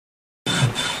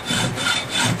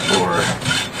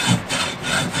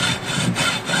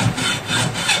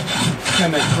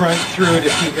kind of grunt through it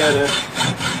if you got a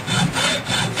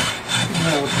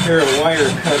pair of wire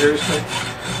cutters. But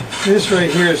this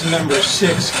right here is number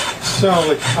 6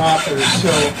 solid copper. So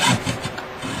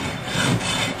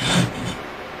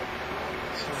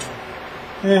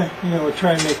yeah, we'll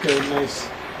try and make a nice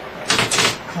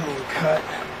clean cut.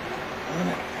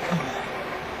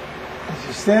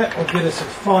 Just that will get us a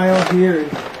file here.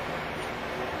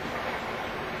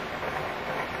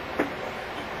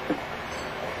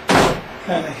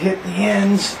 Kind of hit the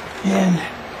ends and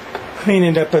clean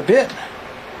it up a bit.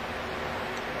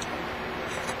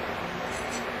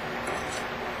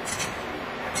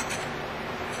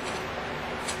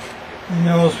 And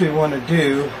all we want to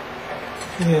do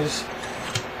is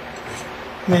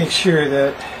make sure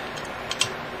that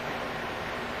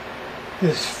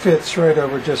this fits right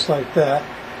over just like that,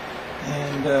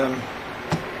 and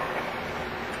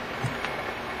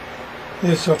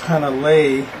this will kind of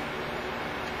lay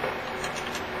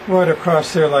right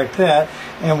across there like that,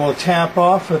 and we'll tap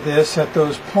off of this at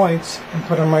those points and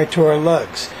put them right to our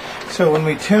lugs. So when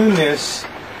we tune this,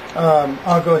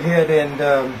 I'll go ahead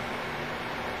and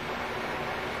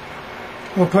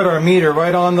we'll put our meter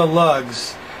right on the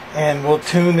lugs, and we'll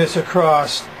tune this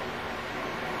across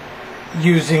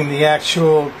using the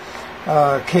actual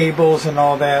cables and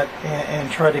all that,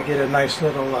 and try to get a nice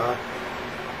little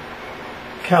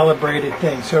calibrated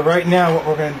thing. So right now what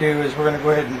we're going to do is we're going to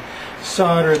go ahead and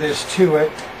solder this to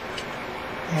it,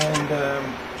 and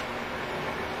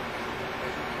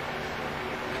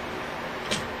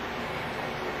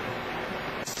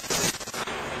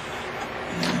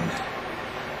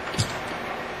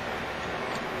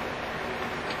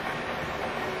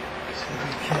so we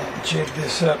can't jig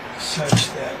this up such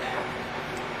that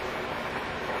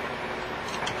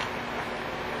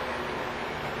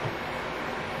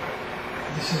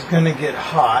this is going to get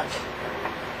hot.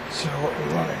 So what we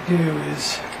want to do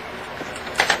is,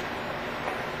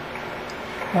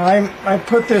 I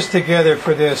put this together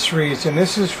for this reason.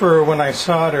 This is for when I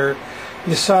solder,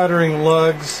 you're soldering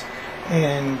lugs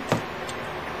and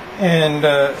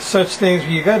such things.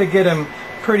 You got to get them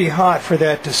pretty hot for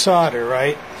that to solder,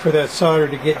 right? For that solder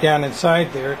to get down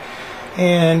inside there.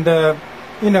 And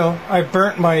I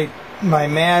burnt my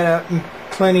mat up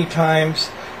plenty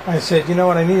times. I said, you know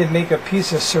what, I need to make a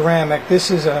piece of ceramic.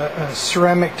 This is a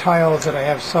ceramic tiles that I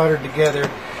have soldered together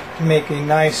to make a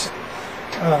nice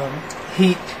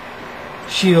heat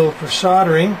shield for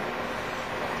soldering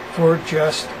for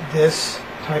just this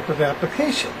type of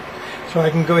application. So I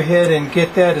can go ahead and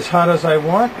get that as hot as I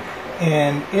want,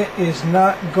 and it is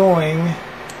not going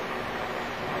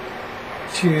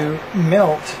to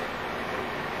melt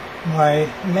my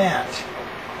mat.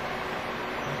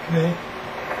 Okay.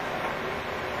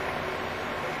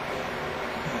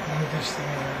 This thing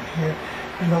around here.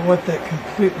 I don't want that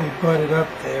completely butted up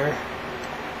there.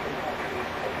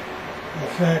 In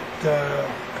fact,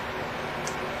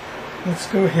 let's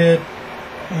go ahead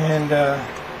and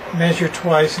measure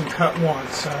twice and cut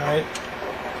once, alright?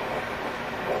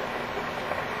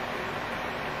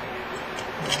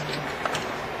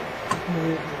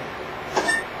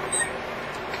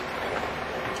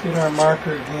 Get our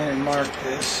marker again and mark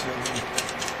this so we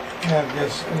have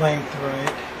this length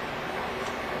right.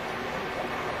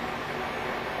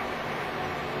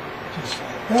 Just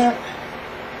like that.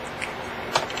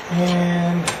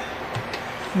 And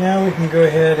now we can go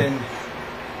ahead and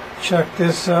chuck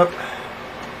this up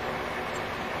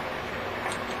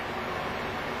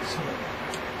so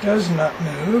it does not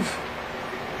move,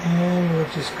 and we'll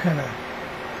just kind of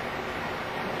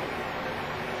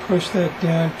push that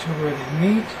down to where they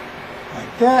meet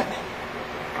like that,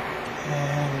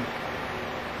 and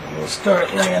we'll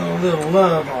start laying a little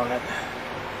love on it.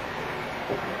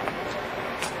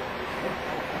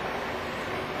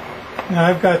 Now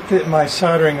I've got my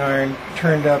soldering iron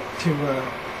turned up to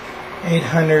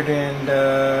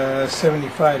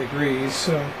 875 degrees,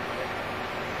 so it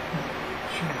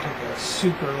shouldn't take a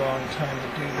super long time to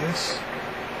do this.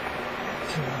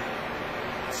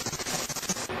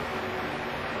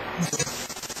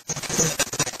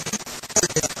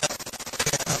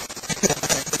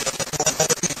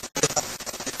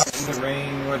 The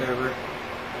rain, whatever.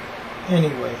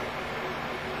 Anyway,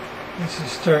 this is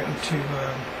starting to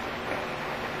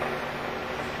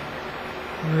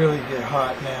really get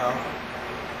hot now.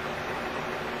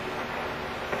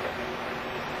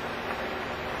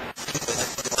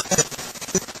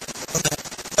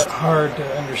 Hard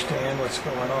to understand what's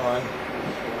going on.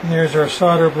 And there's our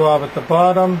solder blob at the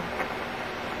bottom.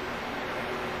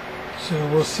 So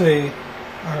we'll say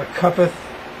our cuppeth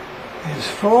is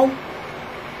full.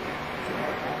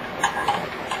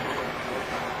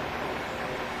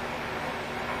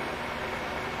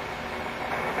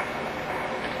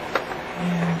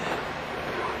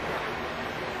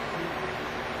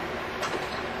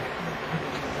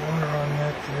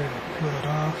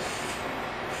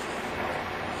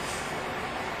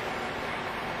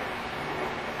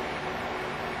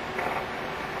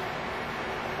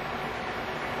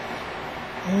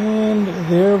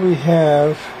 there we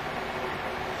have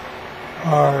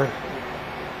our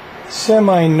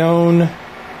semi-known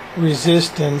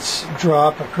resistance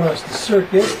drop across the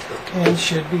circuit, and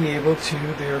should be able to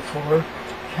therefore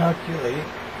calculate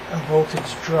a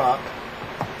voltage drop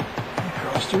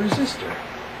across the resistor.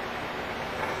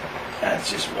 That's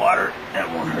just water, that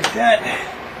won't hurt that.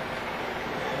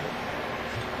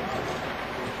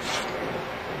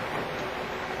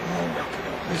 And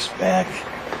put this back,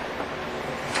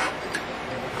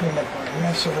 clean up our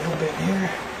mess a little bit here.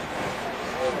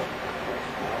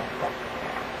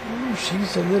 Ooh,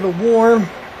 she's a little warm.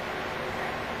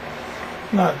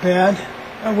 Not bad.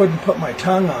 I wouldn't put my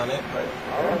tongue on it, but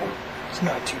it's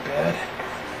not too bad.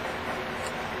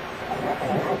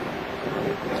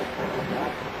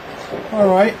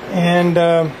 Alright, and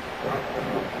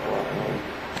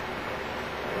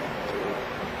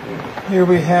here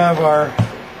we have our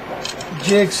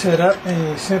jig set up, and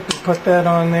you simply put that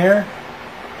on there,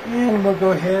 and we'll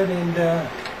go ahead and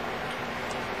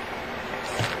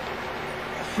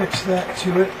fix that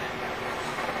to it.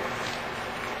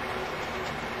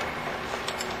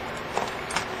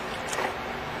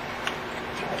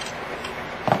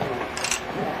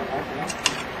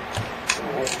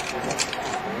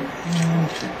 And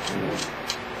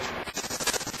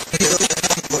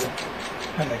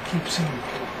kind of keeps them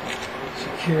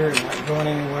secure and not going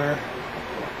anywhere.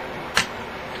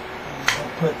 And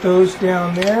I'll put those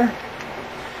down there,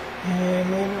 and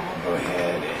maybe we'll go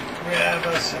ahead and grab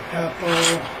us a couple.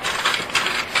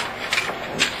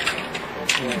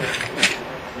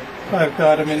 I've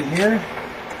got them in here.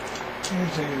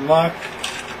 Here's a lock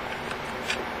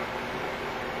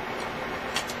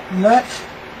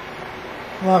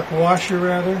washer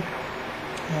rather,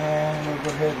 and we'll go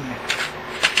ahead and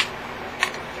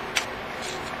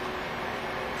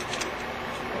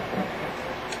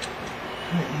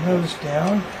tighten those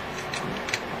down.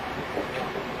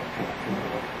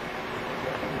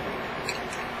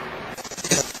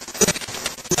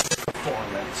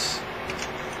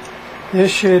 This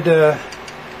should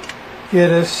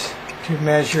get us to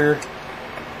measure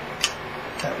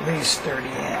at least 30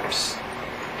 amps.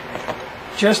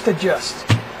 Just adjust.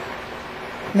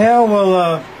 Now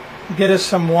we'll get us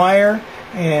some wire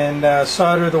and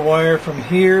solder the wire from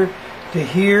here to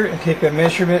here and take a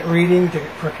measurement reading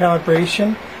for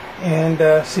calibration and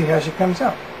see how she comes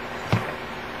out.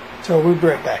 So we'll be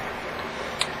right back.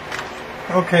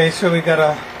 Okay, so we got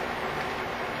a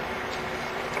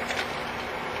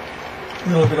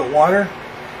little bit of water,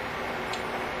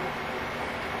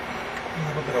 and a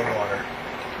little bit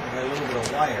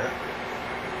of wire,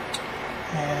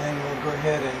 and we'll go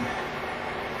ahead and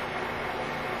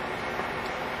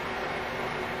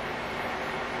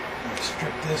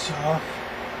strip this off.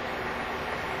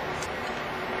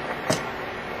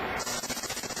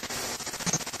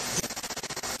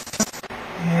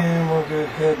 And we'll go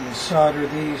ahead and solder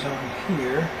these on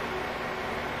here.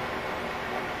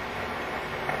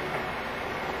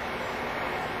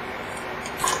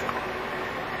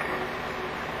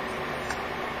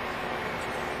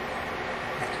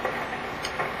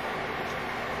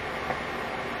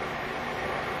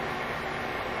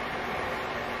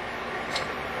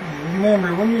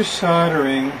 Remember, when you're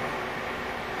soldering,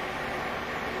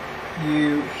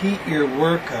 you heat your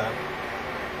work up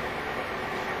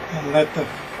and let the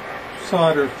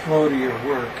solder flow to your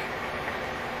work.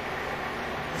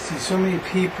 I see so many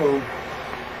people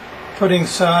putting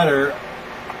solder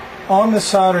on the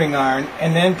soldering iron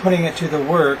and then putting it to the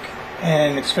work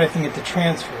and expecting it to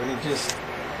transfer, and it just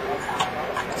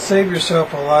save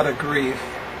yourself a lot of grief.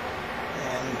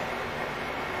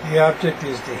 The object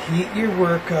is to heat your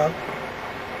work up,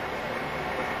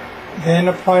 then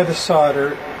apply the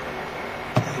solder,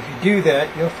 and if you do that,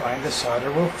 you'll find the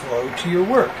solder will flow to your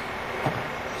work,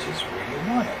 which is where you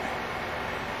want it.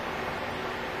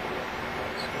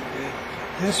 So we're going to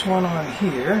put this one on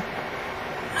here.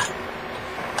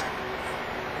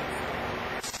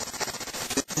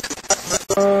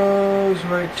 Goes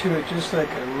right to it just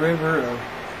like a river of,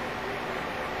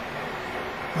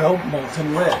 well,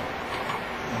 molten lead.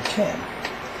 10.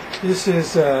 This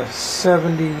is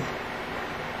 70, I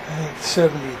think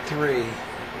 73. Right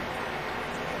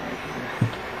here.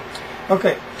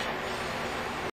 Okay.